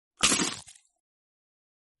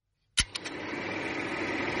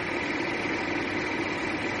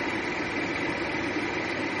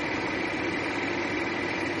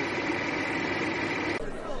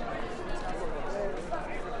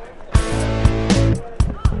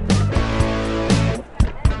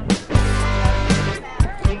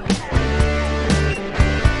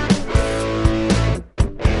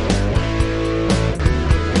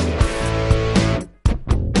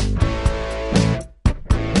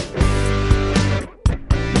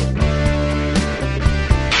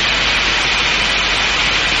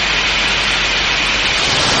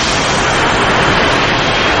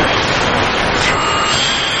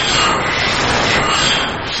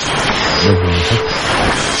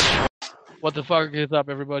What the fuck is up,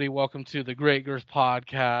 everybody? Welcome to the Great Girth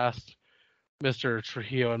Podcast. Mr.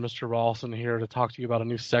 Trujillo and Mr. Ralston here to talk to you about a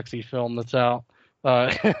new sexy film that's out.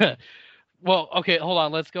 Well, okay, hold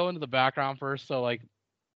on. Let's go into the background first. So, like,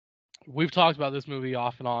 we've talked about this movie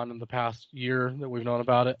off and on in the past year that we've known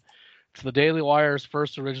about it. It's the Daily Wire's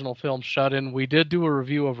first original film, Shut In. We did do a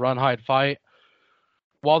review of Run, Hide, Fight.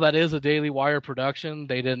 While that is a Daily Wire production,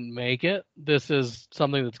 they didn't make it. This is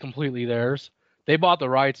something that's completely theirs. They bought the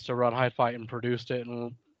rights to Run, Hide, Fight and produced it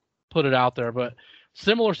and put it out there. But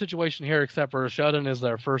similar situation here, except for Shut In is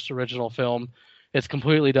their first original film. It's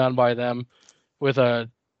completely done by them. With the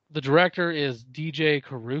director is DJ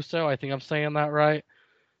Caruso. I think I'm saying that right.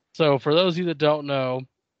 So for those of you that don't know,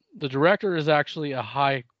 the director is actually a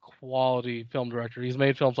high quality film director. He's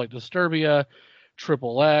made films like Disturbia,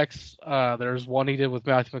 Triple X. There's one he did with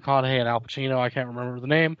Matthew McConaughey and Al Pacino. I can't remember the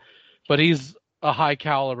name, but he's a high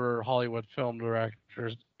caliber Hollywood film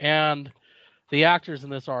director. And the actors in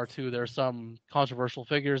this are too. There's some controversial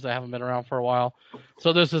figures that haven't been around for a while.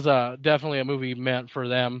 So this is definitely a movie meant for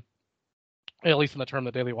them, at least in the term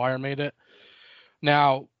that Daily Wire made it.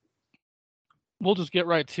 Now, we'll just get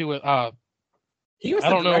right to it. I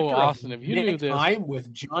don't know, Austin, if you knew this. Time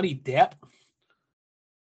with Johnny Depp.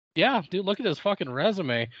 Yeah, dude, look at his fucking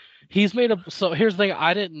resume. He's made a. So here's the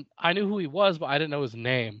thing. I knew who he was, but I didn't know his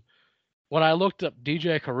name. When I looked up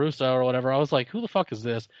DJ Caruso or whatever, I was like, who the fuck is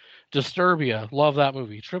this? Disturbia, love that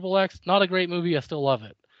movie. Triple X, not a great movie, I still love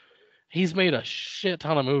it. He's made a shit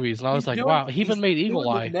ton of movies, and I was like, wow, he even made Eagle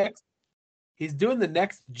Eye. He's doing the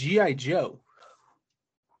next G.I. Joe.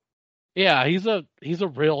 Yeah, he's a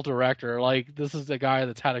real director. Like, this is the guy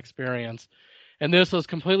that's had experience. And this was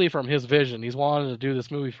completely from his vision. He's wanted to do this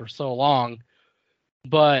movie for so long.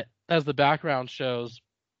 But as the background shows,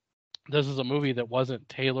 this is a movie that wasn't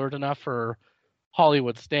tailored enough for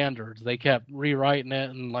Hollywood standards. They kept rewriting it,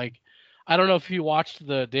 and like, I don't know if you watched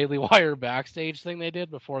the Daily Wire backstage thing they did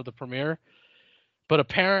before the premiere, but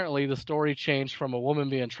apparently the story changed from a woman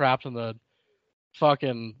being trapped in the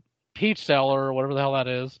fucking peach cellar or whatever the hell that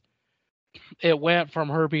is. It went from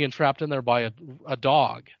her being trapped in there by a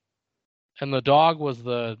dog, and the dog was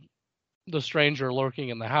the stranger lurking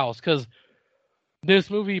in the house, because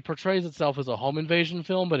this movie portrays itself as a home invasion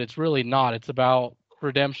film, but it's really not. It's about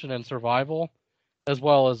redemption and survival, as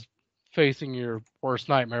well as facing your worst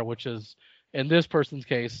nightmare, which is, in this person's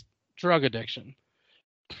case, drug addiction.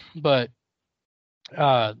 But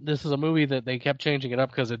this is a movie that they kept changing it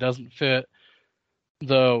up because it doesn't fit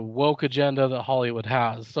the woke agenda that Hollywood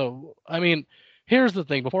has. So, I mean, here's the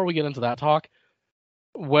thing. Before we get into that talk,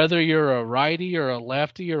 whether you're a righty or a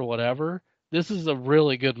lefty or whatever, this is a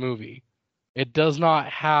really good movie. It does not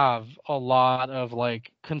have a lot of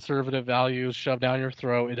like conservative values shoved down your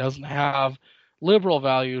throat. It doesn't have liberal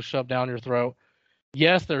values shoved down your throat.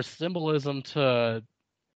 Yes, there's symbolism to,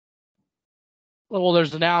 well,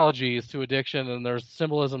 there's analogies to addiction, and there's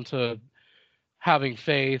symbolism to having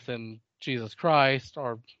faith in Jesus Christ,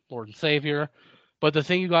 our Lord and Savior. But the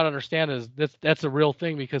thing you got to understand is that's a real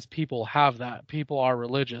thing, because people have that. People are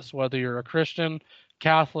religious, whether you're a Christian,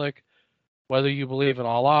 Catholic, whether you believe in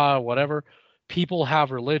Allah, whatever. People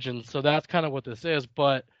have religion, so that's kind of what this is,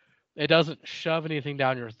 but it doesn't shove anything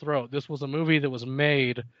down your throat. This was a movie that was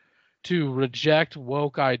made to reject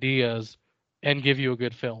woke ideas and give you a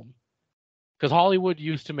good film. Because Hollywood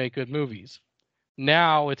used to make good movies.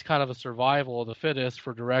 Now it's kind of a survival of the fittest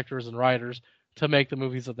for directors and writers to make the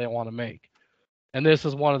movies that they want to make. And this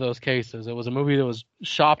is one of those cases. It was a movie that was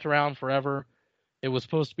shopped around forever. It was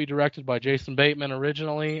supposed to be directed by Jason Bateman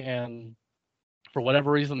originally, and for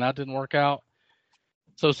whatever reason that didn't work out.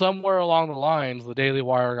 So somewhere along the lines, the Daily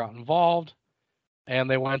Wire got involved, and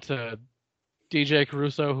they went to DJ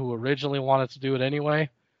Caruso, who originally wanted to do it anyway,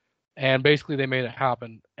 and basically they made it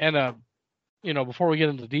happen. And before we get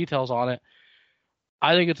into details on it,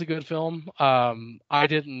 I think it's a good film. I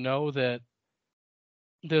didn't know that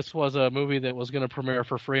this was a movie that was going to premiere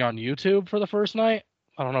for free on YouTube for the first night.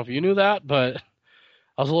 I don't know if you knew that, but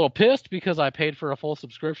I was a little pissed because I paid for a full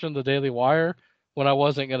subscription to Daily Wire when I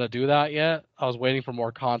wasn't going to do that yet. I was waiting for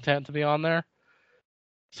more content to be on there.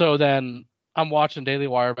 So then I'm watching Daily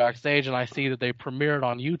Wire backstage, and I see that they premiered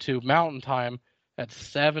on YouTube Mountain Time at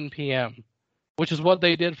 7 p.m., which is what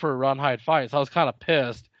they did for Run, Hide, Fight. So I was kind of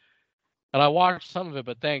pissed. And I watched some of it,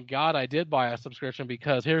 but thank God I did buy a subscription,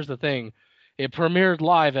 because here's the thing. It premiered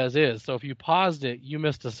live as is. So if you paused it, you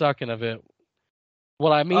missed a second of it.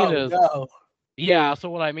 What I mean is... No. Yeah, so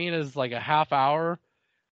what I mean is like a half hour.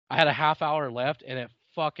 I had a half hour left, and it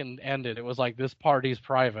fucking ended. It was like, this party's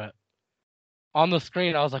private. On the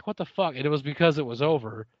screen, I was like, what the fuck? And it was because it was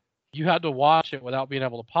over. you had to watch it without being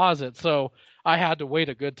able to pause it. So I had to wait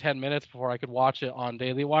a good 10 minutes before I could watch it on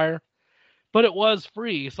Daily Wire. But it was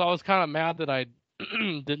free, so I was kind of mad that I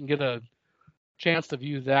didn't get a chance to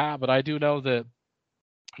view that. But I do know that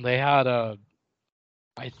they had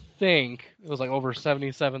I think it was like over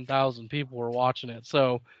 77,000 people were watching it.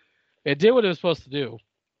 So it did what it was supposed to do.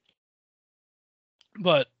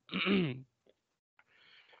 But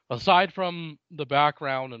aside from the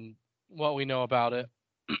background and what we know about it,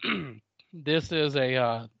 this is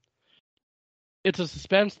it's a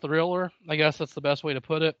suspense thriller. I guess that's the best way to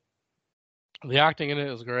put it. The acting in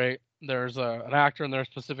it is great. There's an actor in there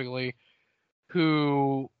specifically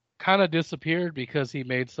who kind of disappeared because he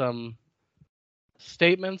made some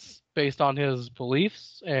statements based on his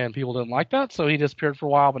beliefs, and people didn't like that, so he disappeared for a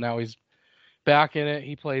while. But now he's back in it.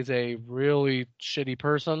 He plays a really shitty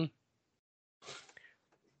person,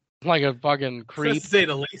 like a fucking creep. To say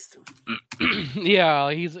the least.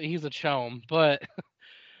 Yeah, he's a chum. But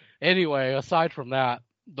anyway, aside from that,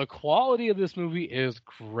 the quality of this movie is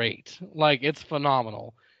great. Like, it's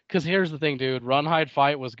phenomenal. Because here's the thing, dude. Run, Hide,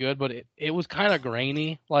 Fight was good, but it was kind of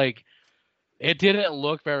grainy. Like, it didn't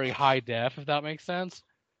look very high def, if that makes sense.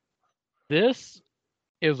 This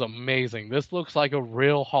is amazing. This looks like a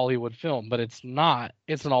real Hollywood film, but it's not.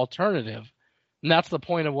 It's an alternative. And that's the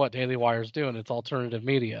point of what Daily Wire is doing. It's alternative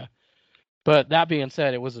media. But that being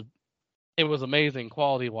said, it was amazing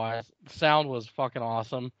quality-wise. The sound was fucking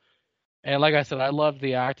awesome. And like I said, I loved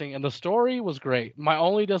the acting, and the story was great. My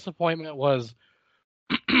only disappointment was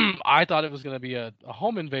I thought it was going to be a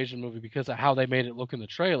home invasion movie because of how they made it look in the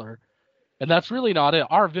trailer. And that's really not it.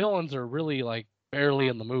 Our villains are really, like, barely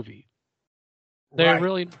in the movie.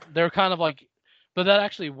 They're kind of like, but that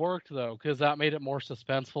actually worked, though, because that made it more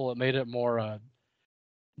suspenseful. It made it more,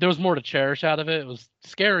 there was more to cherish out of it. It was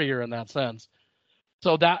scarier in that sense.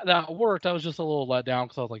 So that worked. I was just a little let down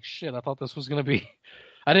because I was like, shit, I thought this was going to be,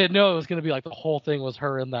 I didn't know it was going to be like the whole thing was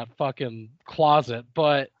her in that fucking closet,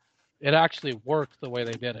 but it actually worked the way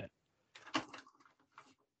they did it.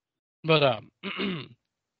 But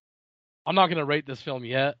I'm not going to rate this film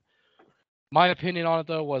yet. My opinion on it,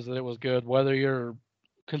 though, was that it was good. Whether you're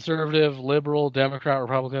conservative, liberal, Democrat,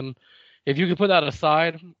 Republican, if you could put that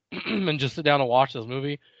aside and just sit down and watch this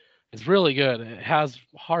movie, it's really good. It has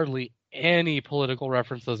hardly any political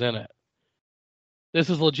references in it. This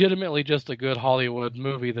is legitimately just a good Hollywood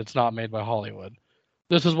movie that's not made by Hollywood.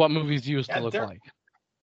 This is what movies used to look like.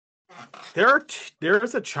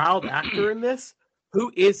 There's a child actor in this who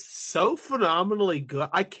is so phenomenally good.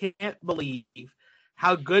 I can't believe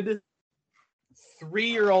how good this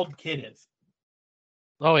 3-year-old kid is.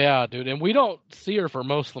 Oh yeah, dude. And we don't see her for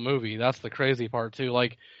most of the movie. That's the crazy part too.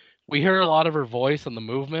 Like, we hear a lot of her voice and the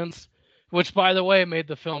movements, which, by the way, made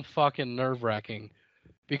the film fucking nerve-wracking.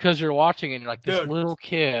 Because you're watching it and you're like, this little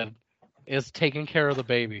kid is taking care of the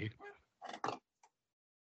baby.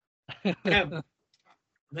 And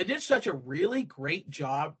they did such a really great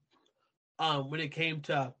job when it came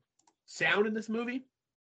to sound in this movie.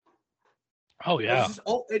 Oh yeah.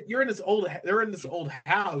 They're in this old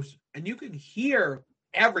house, and you can hear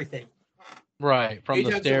everything. Right, from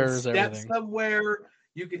the stairs, everything. Somewhere,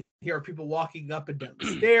 you can hear people walking up and down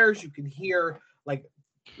the stairs. You can hear, like,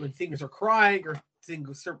 when things are crying or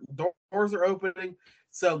certain doors are opening.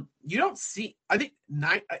 So you don't see, I think,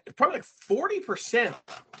 probably like 40%.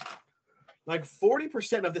 Like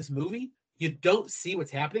 40% of this movie, you don't see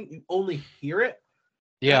what's happening. You only hear it.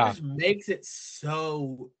 Yeah. That just makes it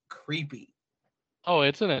so creepy. Oh,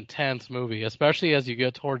 it's an intense movie, especially as you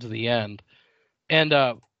get towards the end. And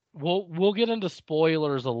we'll get into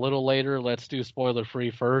spoilers a little later. Let's do spoiler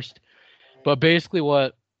free first. But basically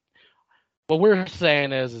what we're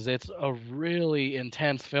saying is it's a really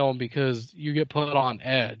intense film because you get put on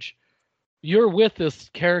edge. You're with this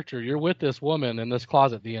character, you're with this woman in this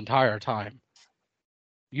closet the entire time.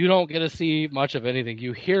 You don't get to see much of anything.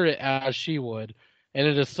 You hear it as she would, and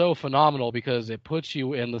it is so phenomenal because it puts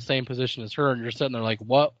you in the same position as her, and you're sitting there like,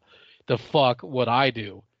 what the fuck would I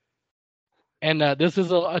do? And this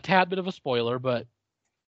is a tad bit of a spoiler, but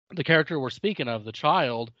the character we're speaking of, the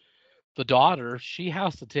child, the daughter, she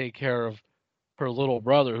has to take care of her little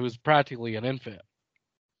brother who's practically an infant.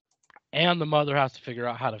 And the mother has to figure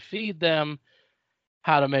out how to feed them,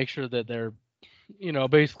 how to make sure that they're,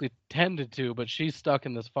 basically tended to, but she's stuck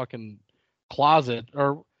in this fucking closet,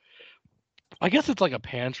 or I guess it's like a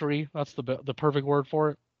pantry. That's the perfect word for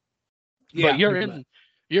it. Yeah, but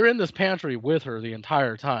you're in this pantry with her the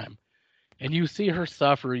entire time. And you see her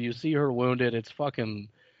suffer, you see her wounded. It's fucking,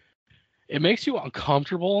 it makes you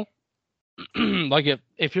uncomfortable. Like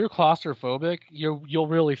if you're claustrophobic, you'll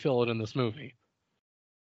really feel it in this movie.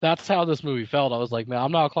 that's how this movie felt. I was like, man,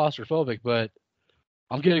 I'm not claustrophobic, but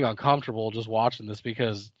I'm getting uncomfortable just watching this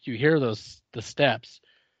because you hear the steps,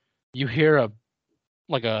 you hear a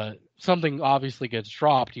something obviously gets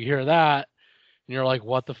dropped. You hear that, and you're like,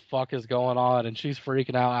 what the fuck is going on? And she's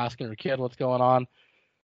freaking out, asking her kid what's going on.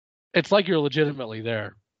 It's like you're legitimately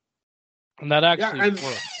there, and that Yeah, actually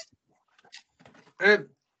works. and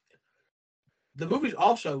the movie's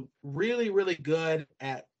also really, really good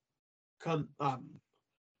at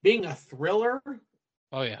being a thriller,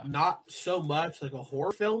 Oh yeah, not so much like a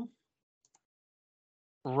horror film.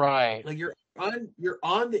 right. Like you're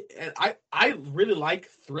on the, and I really like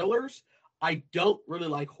thrillers. I don't really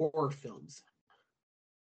like horror films.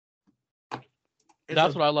 And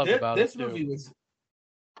That's so what I loved about it this too. movie was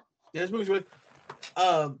this movie's really.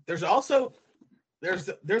 There's also there's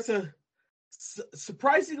a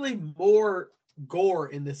surprisingly more gore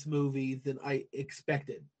in this movie than I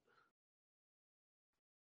expected.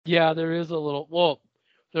 Yeah, there is a little. Well,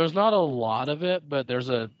 there's not a lot of it, but there's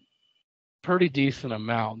a pretty decent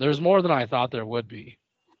amount. There's more than I thought there would be.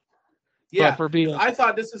 But Yeah, for because being I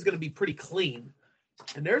thought this was going to be pretty clean,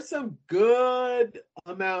 and there's some good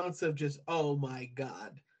amounts of just oh my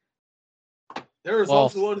god. There was well,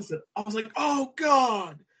 also one that I was like, oh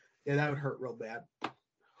god, yeah, that would hurt real bad.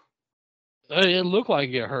 it looked like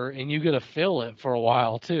it hurt, and you get to feel it for a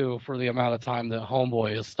while too, for the amount of time that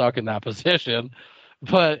Homeboy is stuck in that position.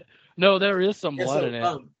 But no, there is some Yeah, blood in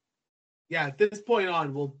so it. yeah, at this point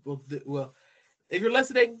on, we'll if you're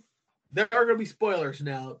listening, there are going to be spoilers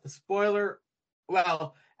now. The spoiler,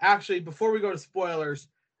 well, actually, before we go to spoilers,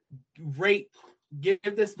 rate give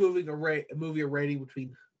this movie a rating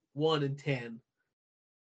between 1 and 10.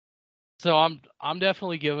 So I'm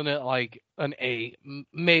definitely giving it like an 8.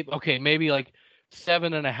 Maybe like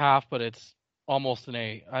 7.5, but it's almost an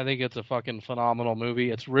 8. I think it's a fucking phenomenal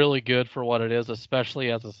movie. It's really good for what it is,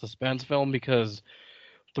 especially as a suspense film, because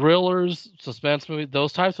thrillers, suspense movies,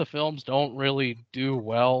 those types of films don't really do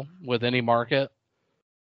well with any market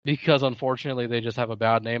because unfortunately they just have a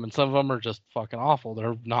bad name, and some of them are just fucking awful.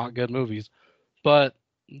 They're not good movies. But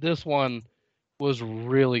this one was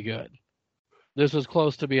really good. This is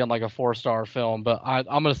close to being like a 4-star film, but I'm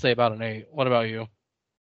gonna say about an 8. What about you?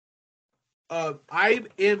 I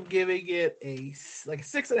am giving it like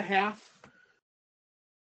 6.5. I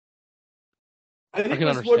I think can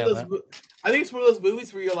it's one of understand those. that. I think it's one of those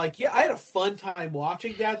movies where you're like, yeah, I had a fun time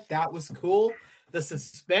watching that. That was cool. The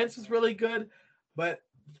suspense was really good, but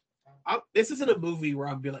this isn't a movie where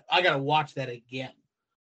I'm be like, I gotta watch that again.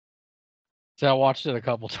 So I watched it a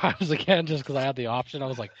couple times again just because I had the option. I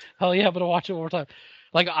was like, hell yeah, I'm gonna watch it one more time.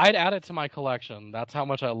 Like I'd add it to my collection. That's how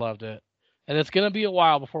much I loved it. And it's gonna be a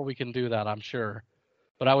while before we can do that, I'm sure.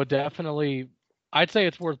 But I would definitely, I'd say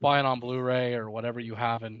it's worth buying on Blu-ray or whatever you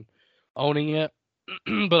have and owning it.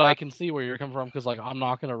 But I can see where you're coming from because like I'm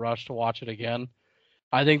not gonna rush to watch it again.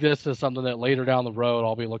 I think this is something that later down the road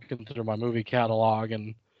I'll be looking through my movie catalog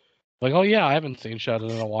and like, oh yeah, I haven't seen Shudder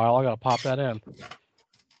in a while. I gotta pop that in.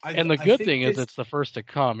 And the I good think thing is this, it's the first to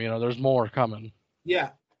come. You know, there's more coming. yeah.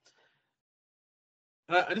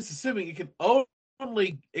 I'm just assuming it can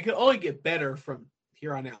only get better from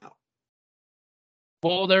here on out.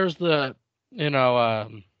 Well, there's you know,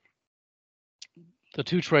 the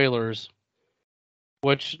 2 trailers,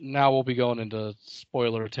 which now we'll be going into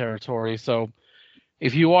spoiler territory. So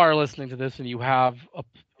if you are listening to this and you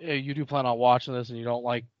do plan on watching this and you don't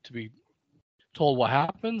like to be told what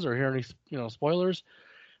happens or hear any spoilers,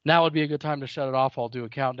 now would be a good time to shut it off. I'll do a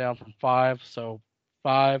countdown from 5. So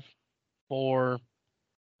 5, 4,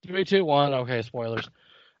 3, 2, 1. Okay, spoilers.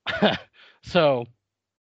 So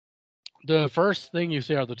the first thing you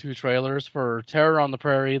see are the 2 trailers for Terror on the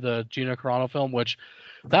Prairie, the Gina Carano film, which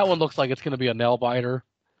that one looks like it's going to be a nail biter.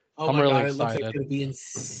 Oh I'm my really god, it looks like it's excited. gonna be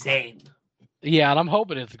insane. Yeah, and I'm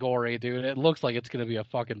hoping it's gory, dude. It looks like it's going to be a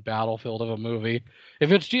fucking battlefield of a movie.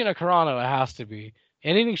 If it's Gina Carano, it has to be.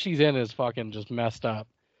 Anything she's in is fucking just messed up.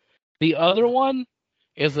 The other one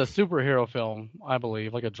is a superhero film, I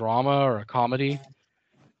believe, like a drama or a comedy.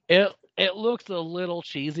 It looks a little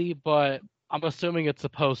cheesy, but I'm assuming it's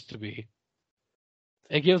supposed to be.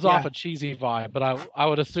 It gives off Yeah, a cheesy vibe, but I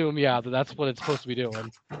would assume, yeah, that's what it's supposed to be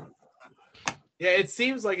doing. yeah. It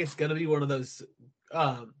seems like it's gonna be one of those,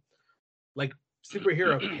 like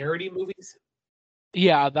superhero parody movies.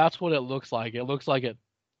 Yeah, that's what it looks like. It looks like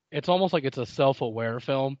it's almost like it's a self-aware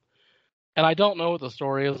film. And I don't know what the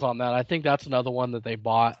story is on that. I think that's another one that they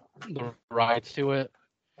bought the rights to it.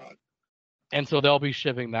 And so they'll be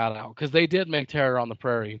shipping that out because they did make Terror on the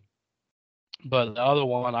Prairie. But the other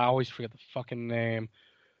one, I always forget the fucking name.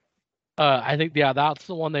 I think, yeah, that's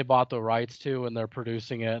the one they bought the rights to and they're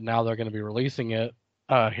producing it. And now they're going to be releasing it.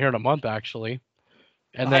 here in a month actually,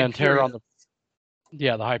 The and then Terror on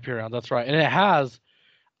Hyperion. the Hyperion. That's right, and it has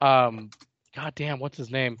God damn, what's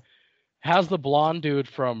his name? Has the blonde dude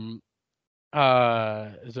from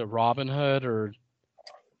is it Robin Hood or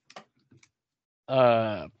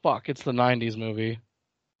fuck, it's the 90s movie.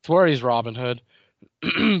 It's where he's Robin Hood.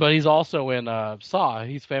 But he's also in Saw.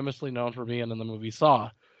 He's famously known for being in the movie Saw.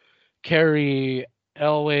 Carrie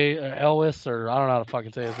Elwes, or I don't know how to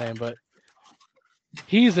fucking say his name, but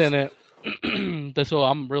he's in it. So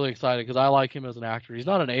I'm really excited because I like him as an actor. He's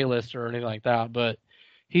not an A-lister or anything like that, but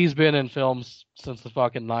he's been in films since the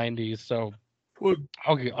fucking 90s, so Well,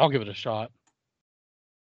 I'll give it a shot.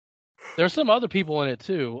 There's some other people in it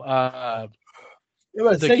too. the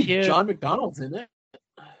kid, John McDonald's in it.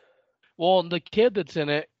 well, the kid that's in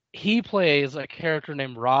it, he plays a character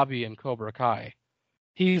named Robbie in Cobra Kai.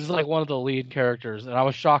 He's like one of the lead characters, and I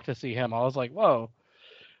was shocked to see him. I was like, whoa,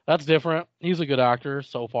 that's different. He's a good actor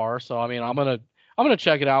so far, so I mean, I'm gonna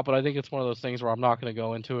check it out, but I think it's one of those things where I'm not gonna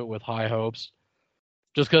go into it with high hopes,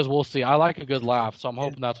 just because we'll see. I like a good laugh, so I'm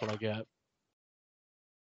hoping that's what I get.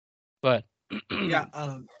 But Yeah,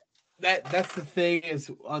 that's the thing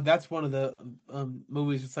is that's one of the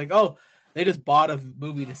movies. It's like, oh, they just bought a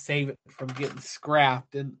movie to save it from getting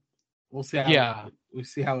scrapped, and we'll see how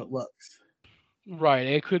it looks. Right,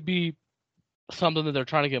 it could be something that they're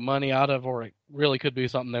trying to get money out of, or it really could be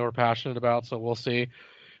something they were passionate about. So we'll see.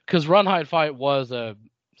 Because Run, Hide, Fight was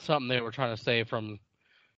something they were trying to save from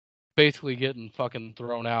basically getting fucking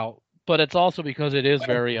thrown out. But it's also because it is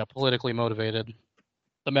very politically motivated.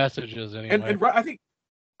 The messages, anyway. And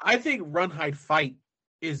I think Run, Hide, Fight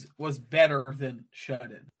was better than Shut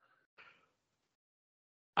In.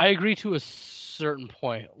 I agree to a certain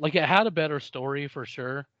point. Like, it had a better story for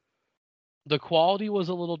sure. The quality was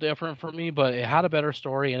a little different for me, but it had a better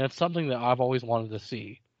story, and it's something that I've always wanted to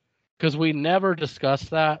see. Because we never discuss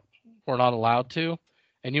that. We're not allowed to.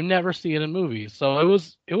 And you never see it in movies. So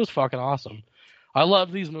it was fucking awesome. I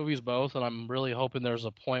love these movies both, and I'm really hoping there's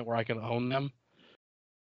a point where I can own them.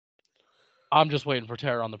 I'm just waiting for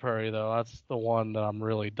Terror on the Prairie, though. That's the one that I'm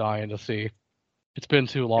really dying to see. It's been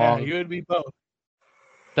too long. Yeah, you and me both.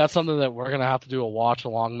 That's something that we're gonna have to do a watch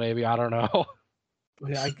along, maybe. I don't know.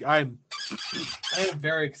 Yeah, I am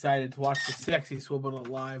very excited to watch the Sexy Woman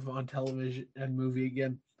live on television and movie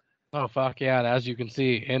again. Oh fuck yeah! And as you can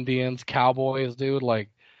see, Indians, cowboys, dude, like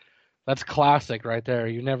that's classic right there.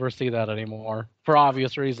 You never see that anymore for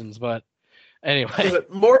obvious reasons. But anyway, But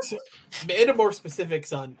into more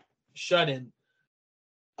specifics on Shut In.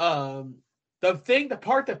 The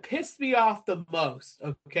part that pissed me off the most,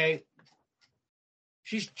 okay,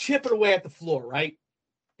 she's chipping away at the floor, right?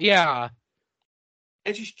 yeah.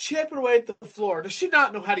 And she's chipping away at the floor. Does she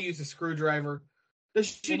not know how to use a screwdriver? Does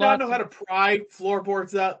she not know how to pry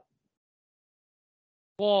floorboards up?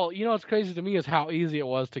 Well, you know what's crazy to me is how easy it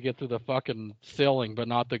was to get through the fucking ceiling, but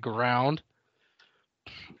not the ground.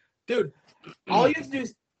 Dude, all you have to do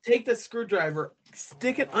is take the screwdriver,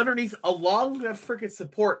 stick it underneath along that freaking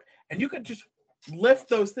support, and you can just lift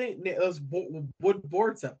those wood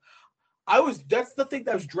boards up. That's the thing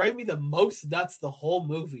that was driving me the most nuts the whole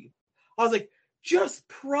movie. I was like, just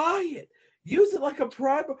pry it. Use it like a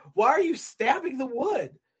pry. Why are you stabbing the wood?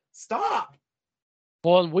 Stop.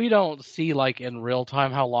 Well, we don't see like in real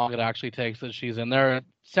time how long it actually takes that she's in there. It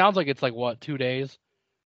sounds like it's like what, 2 days?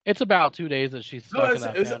 It's about 2 days that she's stuck in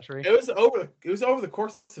that pantry. It was over the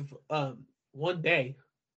course of one day.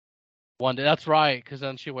 One day, that's right, because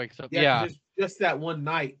then she wakes up. Yeah. Just that one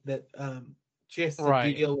night that she has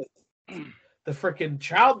to deal with the freaking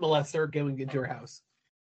child molester going into her house.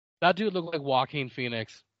 That dude looked like Joaquin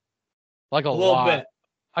Phoenix. Like a little lot. bit.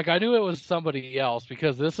 Like I knew it was somebody else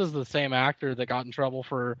because this is the same actor that got in trouble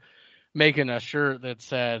for making a shirt that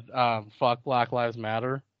said fuck Black Lives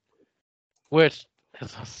Matter. Which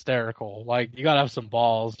is hysterical. Like you gotta have some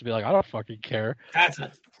balls to be like, I don't fucking care. That's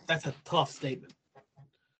a tough statement.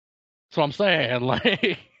 That's what I'm saying.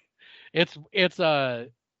 Like it's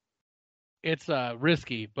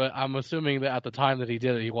risky, but I'm assuming that at the time that he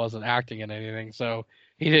did it, he wasn't acting in anything, so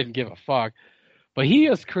he didn't give a fuck. But he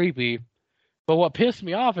is creepy. But what pissed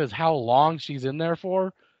me off is how long she's in there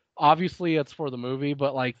for. Obviously, it's for the movie,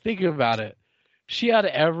 but like, think about it. She had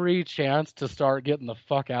every chance to start getting the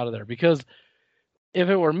fuck out of there because if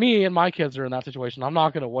it were me and my kids are in that situation, I'm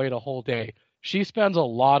not going to wait a whole day. She spends a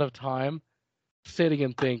lot of time sitting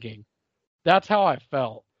and thinking. That's how I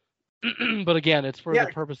felt. But again, it's for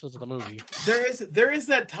the purposes of the movie. There is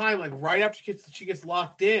that time, like right after she gets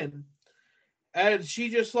locked in, and she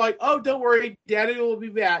just like, oh, don't worry, Daddy will be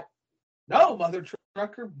back. No, mother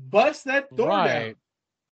trucker, bust that door down.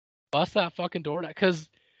 Bust that fucking door down. Because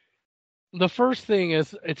the first thing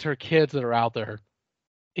is it's her kids that are out there.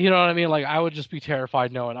 You know what I mean? Like I would just be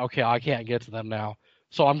terrified knowing, okay, I can't get to them now.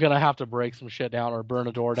 So I'm gonna have to break some shit down or burn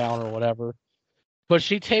a door down or whatever. But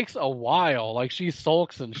she takes a while. Like she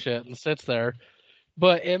sulks and shit and sits there.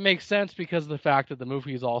 But it makes sense because of the fact that the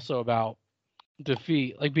movie is also about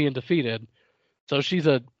defeat, like being defeated. So she's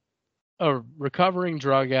a recovering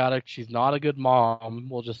drug addict. She's not a good mom.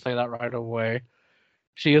 We'll just say that right away.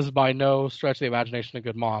 She is by no stretch of the imagination a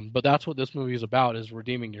good mom. But that's what this movie is about: is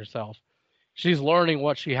redeeming yourself. She's learning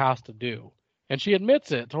what she has to do, and she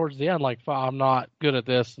admits it towards the end. Like, I'm not good at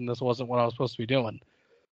this, and this wasn't what I was supposed to be doing.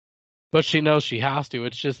 But she knows she has to.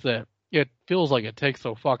 It's just that it feels like it takes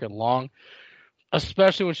so fucking long,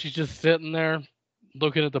 especially when she's just sitting there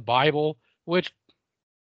looking at the Bible, which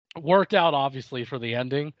worked out obviously for the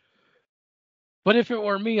ending. But if it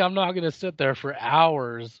were me, I'm not going to sit there for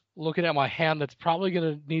hours looking at my hand that's probably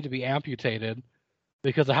going to need to be amputated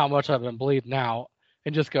because of how much I've been bleeding out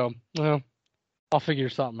and just go, well, I'll figure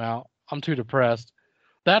something out. I'm too depressed.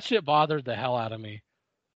 That shit bothered the hell out of me.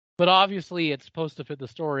 But obviously, it's supposed to fit the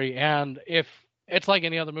story. And if it's like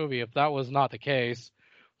any other movie, if that was not the case,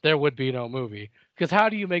 there would be no movie. Because how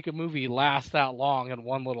do you make a movie last that long in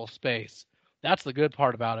one little space? That's the good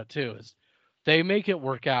part about it, too, is they make it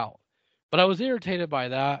work out. But I was irritated by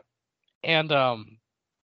that. And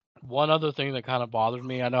one other thing that kind of bothered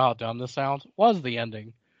me, I know how dumb this sounds, was the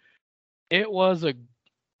ending. It was a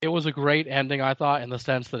great ending, I thought, in the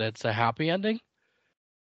sense that it's a happy ending.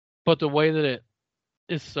 But the way that it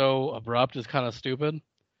is so abrupt is kind of stupid.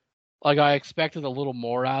 Like I expected a little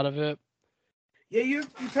more out of it. Yeah, you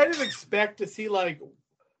kind of expect to see like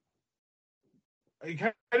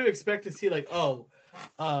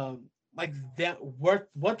like that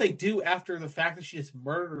what they do after the fact that she just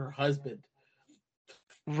murdered her husband.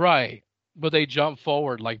 Right. But they jump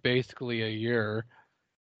forward like basically a year,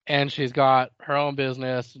 and she's got her own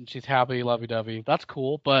business and she's happy, lovey-dovey. That's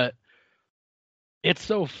cool, but it's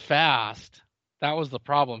so fast. That was the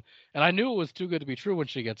problem. And I knew it was too good to be true when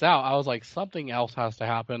she gets out. I was like, something else has to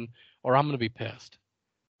happen or I'm going to be pissed.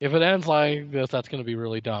 If it ends like this, that's going to be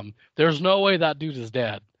really dumb. There's no way that dude is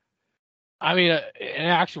dead. I mean, in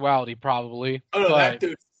actuality, probably. Oh, no, but, that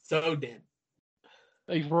dude's so dead.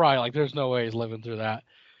 Right, like there's no way he's living through that.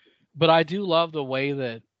 But I do love the way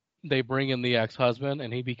that they bring in the ex-husband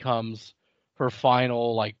and he becomes her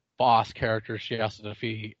final, like, boss character she has to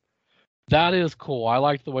defeat. That is cool. I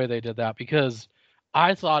liked the way they did that because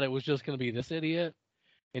I thought it was just going to be this idiot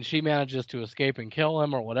and she manages to escape and kill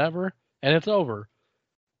him or whatever, and it's over.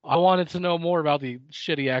 I wanted to know more about the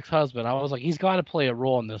shitty ex-husband. I was like, he's got to play a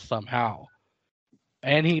role in this somehow.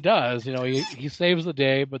 And he does. You know, he saves the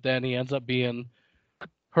day, but then he ends up being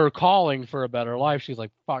her calling for a better life. She's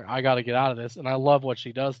like, fuck, I got to get out of this. And I love what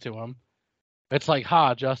she does to him. It's like,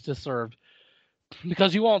 justice served.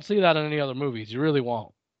 Because you won't see that in any other movies. You really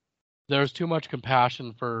won't. There's too much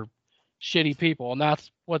compassion for shitty people, and that's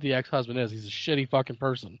what the ex-husband is. He's a shitty fucking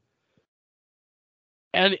person.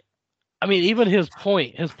 And I mean, even his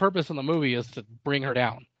purpose in the movie is to bring her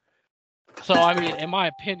down. So I mean, in my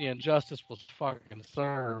opinion, justice was fucking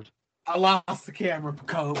served. I lost the camera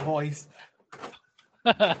code, boys.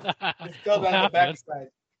 It fell down the backside.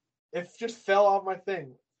 It just fell off my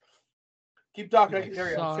thing. Keep talking. I can hear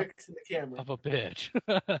you. I'm fixing the camera. Of a bitch.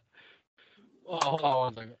 Oh, hold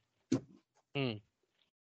on 1 second.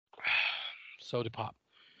 Soda pop.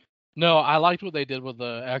 No, I liked what they did with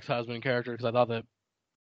the ex-husband character because I thought that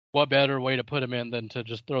what better way to put him in than to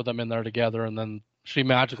just throw them in there together and then she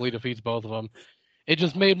magically defeats both of them. It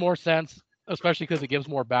just made more sense, especially because it gives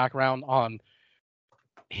more background on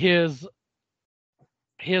his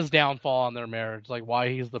downfall in their marriage, like why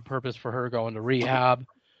he's the purpose for her going to rehab,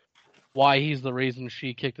 why he's the reason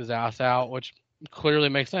she kicked his ass out, which clearly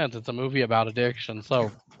makes sense. It's a movie about addiction,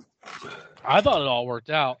 so I thought it all worked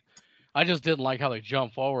out. I just didn't like how they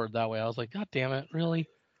jumped forward that way. I was like, God damn it, really?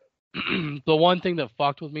 The one thing that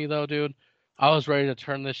fucked with me, though, dude, I was ready to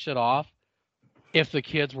turn this shit off if the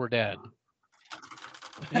kids were dead.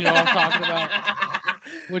 You know what I'm talking about?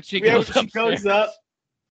 When she goes up.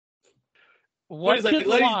 What is like,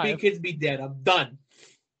 let these kids be dead. I'm done.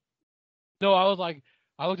 No, I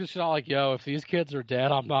looked at shit out like, yo, if these kids are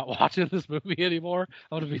dead, I'm not watching this movie anymore.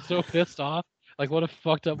 I'm going to be so pissed off. Like, what a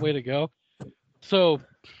fucked up way to go. So,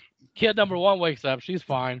 kid number 1 wakes up. She's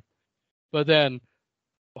fine. But then,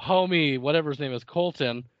 homie, whatever his name is,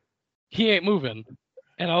 Colton, he ain't moving.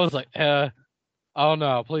 And I was like, oh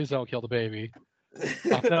no, please don't kill the baby.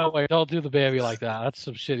 No, wait, don't do the baby like that. That's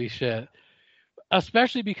some shitty shit.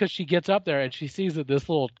 Especially because she gets up there and she sees that this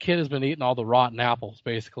little kid has been eating all the rotten apples,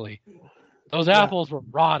 basically. Those apples were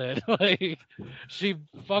rotted. Like, she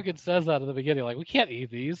fucking says that at the beginning. Like, we can't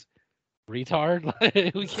eat these, retard.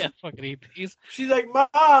 Like, we can't fucking eat these. She's like,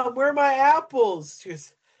 Mom, where are my apples? She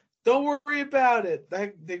goes, don't worry about it.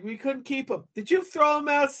 We couldn't keep them. Did you throw them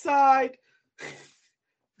outside?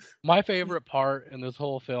 My favorite part in this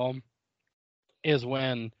whole film is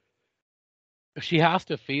when she has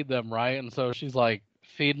to feed them, right? And so she's like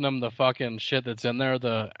feeding them the fucking shit that's in there,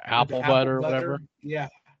 the apple butter or whatever. Yeah.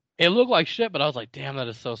 It looked like shit, but I was like, damn, that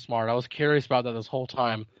is so smart. I was curious about that this whole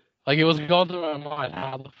time. Like, it was going through my mind,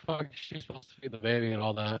 how the fuck is she supposed to feed the baby and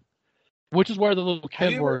all that? Which is where the little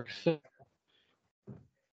kid works. Have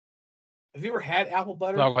you ever had apple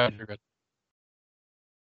butter? Oh, glad you're good.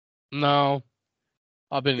 No.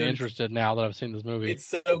 I've been interested now that I've seen this movie. It's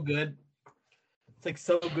so good. It's like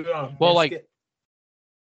so good on a biscuit.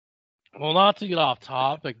 Well, not to get off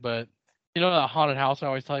topic, but you know that haunted house I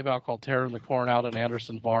always tell you about called Tearing the Corn Out in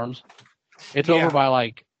Anderson Farms? It's over by,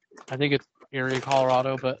 like, I think it's Erie,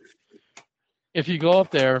 Colorado, but if you go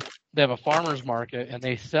up there, they have a farmer's market, and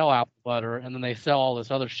they sell apple butter, and then they sell all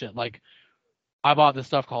this other shit. Like, I bought this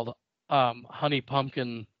stuff called honey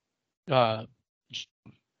pumpkin.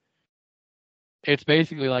 It's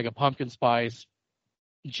basically like a pumpkin spice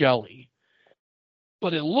jelly,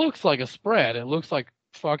 but it looks like a spread. It looks like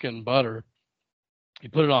fucking butter. You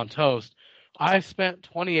put it on toast. I spent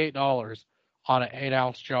 $28 on an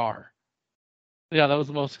 8-ounce jar. Yeah, that was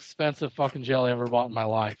the most expensive fucking jelly I ever bought in my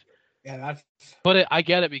life. Yeah, But I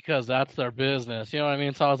get it because that's their business. You know what I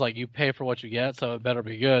mean? So I was like, you pay for what you get, so it better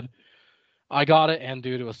be good. I got it, and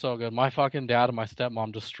dude, it was so good. My fucking dad and my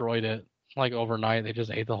stepmom destroyed it like overnight. They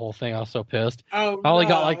just ate the whole thing. I was so pissed. I only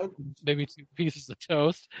got like maybe 2 pieces of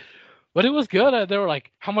toast, but it was good. They were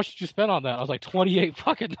like, "How much did you spend on that?" I was like, $28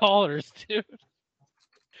 fucking dollars, dude.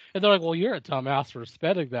 And they're like, "Well, you're a dumbass for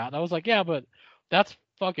spending that." And I was like, "Yeah, but that's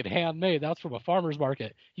fucking handmade. That's from a farmer's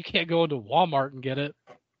market. You can't go into Walmart and get it."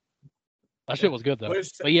 That shit was good though.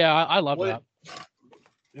 But yeah, I love that.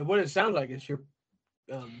 And what it sounds like is your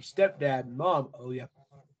stepdad and mom. Oh yeah,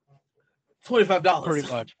 $25. Pretty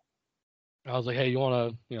much. I was like, "Hey, you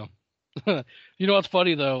want to, you know?" You know what's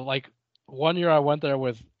funny though? Like, one year I went there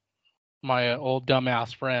with my old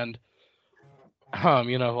dumbass friend.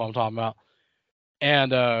 You know who I'm talking about.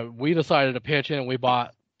 And we decided to pitch in, and we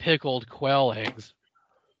bought pickled quail eggs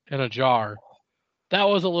in a jar. That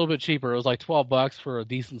was a little bit cheaper. It was like $12 for a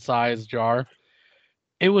decent sized jar.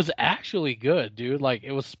 It was actually good, dude. Like,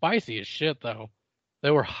 it was spicy as shit though. They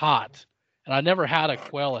were hot, and I never had a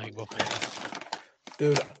quail egg before.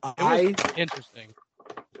 Dude, interesting.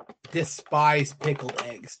 Despise pickled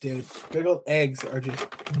eggs, dude. Pickled eggs are just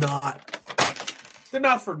they're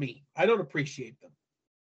not for me. I don't appreciate them.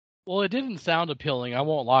 Well, it didn't sound appealing. I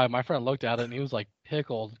won't lie. My friend looked at it and he was like,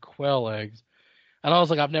 pickled quail eggs. And I was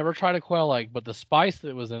like, I've never tried a quail egg, but the spice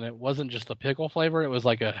that was in it wasn't just the pickle flavor. It was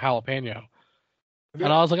like a jalapeno.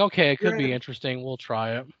 And I was like, okay, it could be interesting. We'll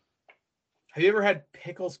try it. Have you ever had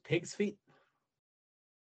pickles pig's feet?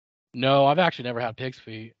 No, I've actually never had pig's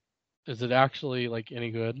feet. Is it actually like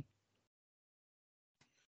any good?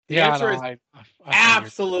 The answer is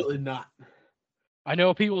absolutely not. I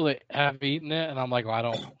know people that have eaten it, and I'm like, well, I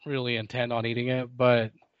don't really intend on eating it,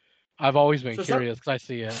 but I've always been curious because I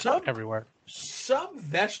see it everywhere. Some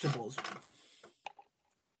vegetables,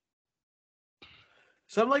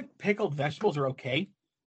 some like pickled vegetables are okay.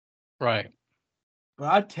 Right.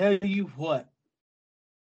 But I tell you what,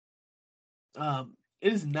 it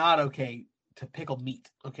is not okay to pickle meat.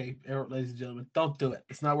 Okay, ladies and gentlemen, don't do it.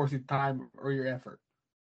 It's not worth your time or your effort.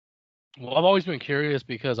 Well, I've always been curious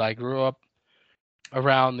because I grew up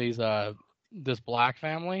around this black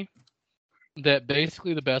family that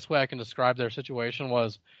basically the best way I can describe their situation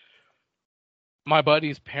was my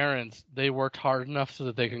buddy's parents, they worked hard enough so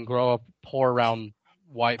that they can grow up poor around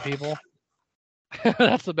white people.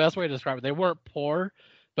 That's the best way to describe it. They weren't poor,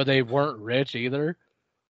 but they weren't rich either.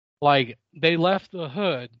 Like, they left the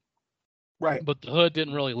hood, right? But the hood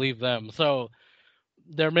didn't really leave them. So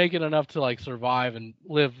they're making enough to like survive and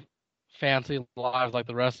live fancy lives like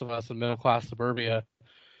the rest of us in middle class suburbia.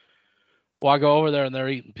 Well, I go over there and they're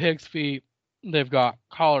eating pig's feet. They've got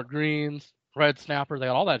collard greens, red snapper. They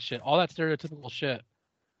got all that shit, all that stereotypical shit.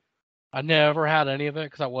 I never had any of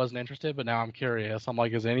it because I wasn't interested, but now I'm curious. I'm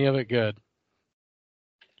like, is any of it good?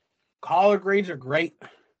 Collard greens are great.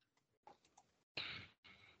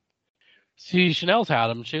 See, Chanel's had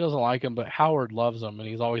them. She doesn't like them, but Howard loves them, and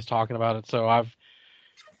he's always talking about it. So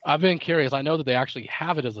I've been curious. I know that they actually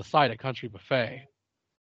have it as a side at Country Buffet.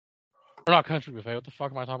 Or not Country Buffet. What the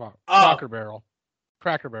fuck am I talking about? Cracker Barrel.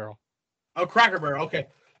 Oh, Cracker Barrel. Okay.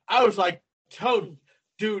 I was like, Tony,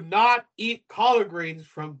 Do not eat collard greens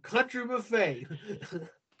from Country Buffet.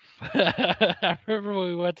 I remember when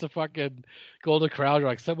we went to fucking Golden Corral, you're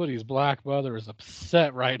like, somebody's black mother is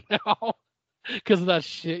upset right now because of that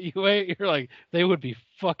shit you ate. You're like, they would be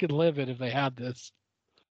fucking livid if they had this.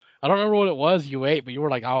 I don't remember what it was you ate, but you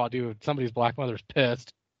were like, oh, dude, somebody's black mother's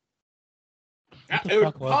pissed. What the It was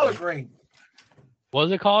fuck was collard it? green.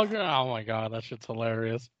 Was it collard green? Oh my god, that shit's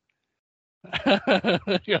hilarious.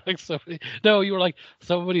 You're like somebody. No, you were like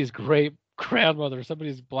somebody's great grandmother,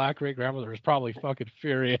 somebody's black great grandmother is probably fucking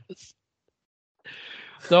furious.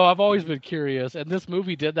 So I've always been curious, and this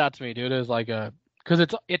movie did that to me, dude. It was like because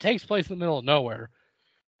it takes place in the middle of nowhere.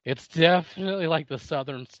 It's definitely like the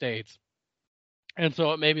southern states, and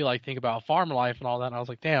so it made me like think about farm life and all that. And I was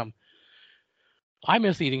like, damn, I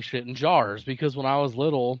miss eating shit in jars because when I was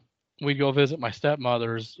little, we'd go visit my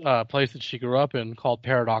stepmother's place that she grew up in called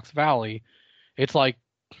Paradox Valley. It's like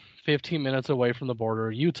 15 minutes away from the border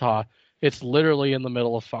of Utah. It's literally in the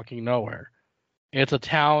middle of fucking nowhere. It's a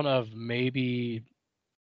town of maybe,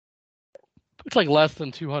 it's like less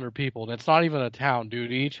than 200 people, and it's not even a town,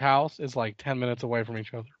 dude. Each house is like 10 minutes away from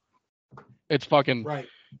each other. It's fucking, Right.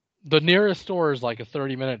 the nearest store is like a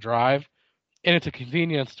 30-minute drive, and it's a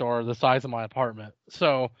convenience store the size of my apartment.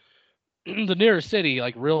 So the nearest city,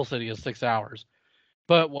 like real city, is 6 hours.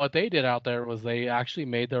 But what they did out there was they actually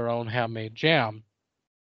made their own handmade jam,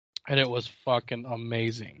 and it was fucking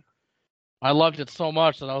amazing. I loved it so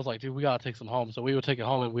much that I was like, dude, we gotta take some home. So we would take it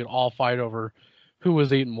home and we'd all fight over who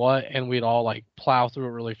was eating what, and we'd all like plow through it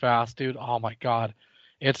really fast, dude. Oh my god,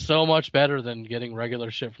 it's so much better than getting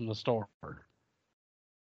regular shit from the store.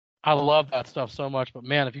 I love that stuff so much, but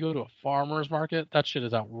man, if you go to a farmer's market, that shit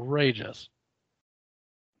is outrageous.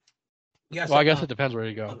 Yes. Well, I guess it depends where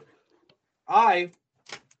you go.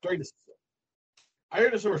 During this, I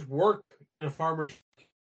heard this was work in a farmer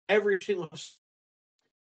every single,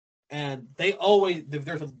 and they always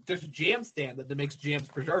there's a jam stand that makes jams,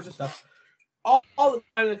 preserves, and stuff. All the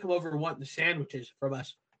time they come over wanting the sandwiches from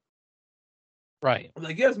us. Right. I'm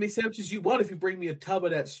like, yeah, as many sandwiches you want if you bring me a tub of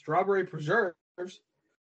that strawberry preserves.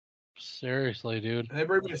 Seriously, dude. And they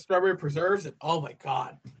bring me the strawberry preserves, and oh my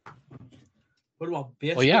god, what about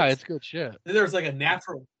biscuits? Well, yeah, it's good shit. Then there was like a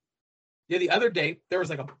natural. Yeah, the other day there was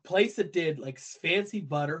like a place that did like fancy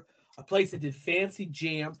butter, a place that did fancy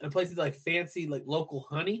jams, and a place that did like fancy like local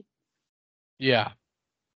honey. Yeah.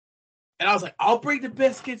 And I was like, I'll bring the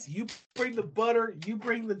biscuits, you bring the butter, you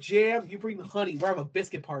bring the jam, you bring the honey. We're having a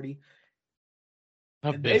biscuit party.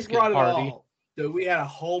 And they brought it all. So we had a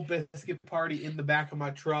whole biscuit party in the back of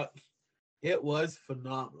my truck. It was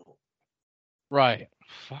phenomenal. Right.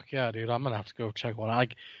 Fuck yeah, dude. I'm gonna have to go check one.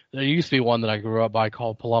 Like, there used to be one that I grew up by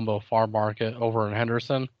called Palumbo Farm Market over in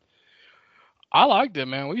Henderson. I liked it,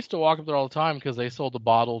 man. We used to walk up there all the time because they sold the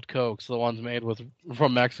bottled Cokes, the ones made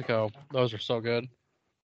from Mexico. Those are so good.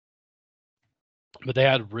 But they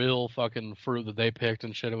had real fucking fruit that they picked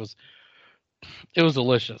and shit. It was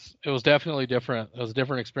delicious. It was definitely different. It was a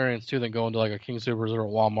different experience too than going to like a King Soopers or a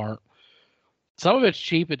Walmart. Some of it's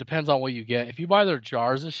cheap. It depends on what you get. If you buy their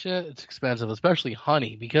jars of shit, it's expensive, especially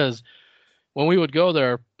honey, because when we would go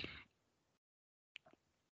there,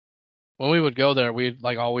 we'd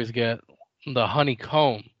like always get the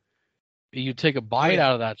honeycomb. You take a bite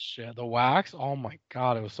out of that shit, the wax. Oh my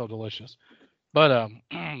god, it was so delicious. But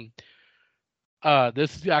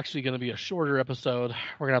this is actually going to be a shorter episode.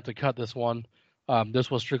 We're gonna have to cut this one. This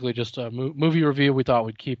was strictly just a movie review. We thought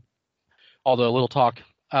we'd keep all the little talk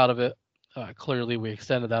out of it. Clearly, we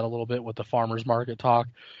extended that a little bit with the farmer's market talk,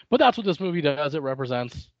 but that's what this movie does. It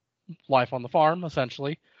represents life on the farm,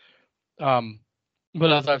 essentially. But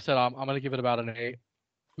as I've said, I'm going to give it about an 8,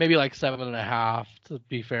 maybe like 7.5 to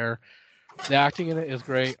be fair. The acting in it is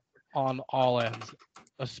great on all ends,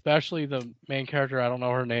 especially the main character. I don't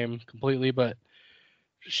know her name completely, but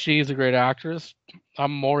she's a great actress.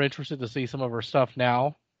 I'm more interested to see some of her stuff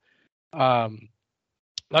now.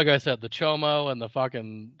 Like I said, the Chomo and the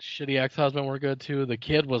fucking shitty ex-husband were good too. The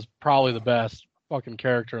kid was probably the best fucking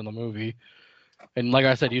character in the movie. And like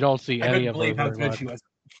I said, you don't see any of her very much.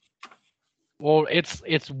 Well,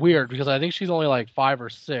 it's weird because I think she's only like 5 or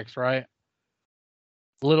 6, right?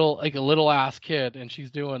 A little ass kid, and she's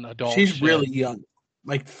doing adult She's shit. really young,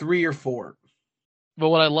 like 3 or 4. But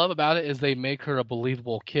what I love about it is they make her a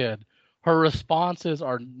believable kid. Her responses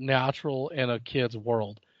are natural in a kid's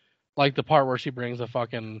world. Like the part where she brings a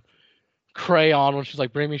fucking crayon when she's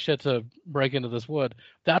like, bring me shit to break into this wood.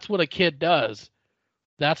 That's what a kid does.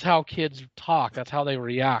 That's how kids talk. That's how they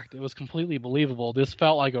react. It was completely believable. This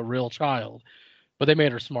felt like a real child. But they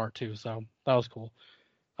made her smart too, so that was cool.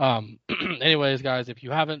 Anyways, guys, if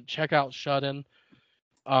you haven't, check out Shut In.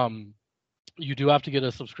 You do have to get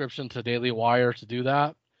a subscription to Daily Wire to do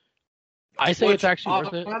that. I say it's actually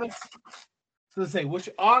worth it. Which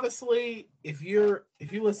honestly, if you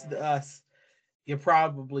listen to us, you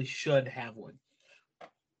probably should have one.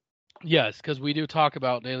 Yes, because we do talk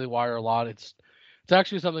about Daily Wire a lot. It's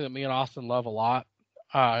actually something that me and Austin love a lot.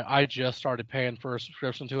 I just started paying for a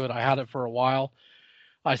subscription to it. I had it for a while.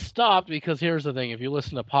 I stopped because here's the thing: if you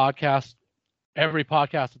listen to podcasts, every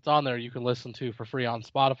podcast that's on there you can listen to for free on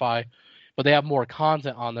Spotify, but they have more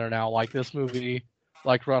content on there now, like this movie,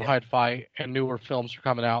 like Run, Hide, Fight, and newer films are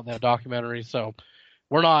coming out. They have documentaries, so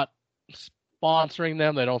we're not sponsoring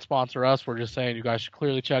them. They don't sponsor us. We're just saying you guys should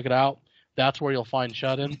clearly check it out. That's where you'll find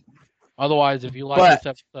Shut In. Otherwise, if you like this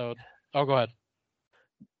episode, go ahead.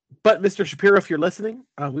 But Mr. Shapiro, if you're listening,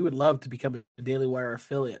 we would love to become a Daily Wire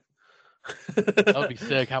affiliate. That would be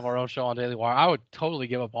sick. Have our own show on Daily Wire. I would totally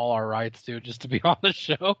give up all our rights, dude, just to be on the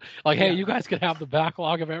show. Like, hey, you guys can have the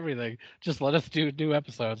backlog of everything. Just let us do new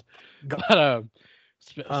episodes. But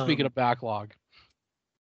speaking of backlog,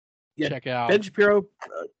 check out Ben Shapiro.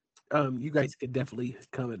 You guys could definitely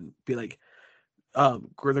come and be like,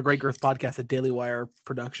 we're the Great Girth Podcast, a Daily Wire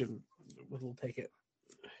production. We'll take it.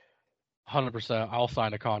 100%. I'll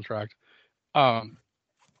sign a contract.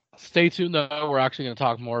 Stay tuned, though. We're actually going to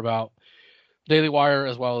talk more about Daily Wire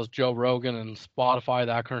as well as Joe Rogan and Spotify,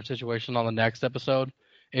 that current situation, on the next episode.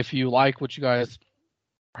 If you like what you guys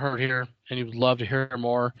heard here and you'd love to hear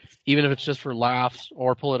more, even if it's just for laughs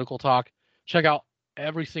or political talk, check out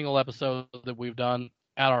every single episode that we've done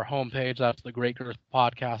at our homepage. That's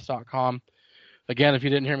thegreatgirthpodcast.com. Again, if you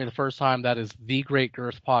didn't hear me the first time, that is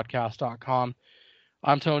thegreatgirthpodcast.com.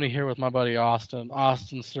 I'm Tony here with my buddy Austin.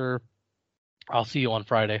 Austin, sir, I'll see you on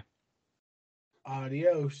Friday.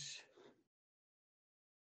 Adios.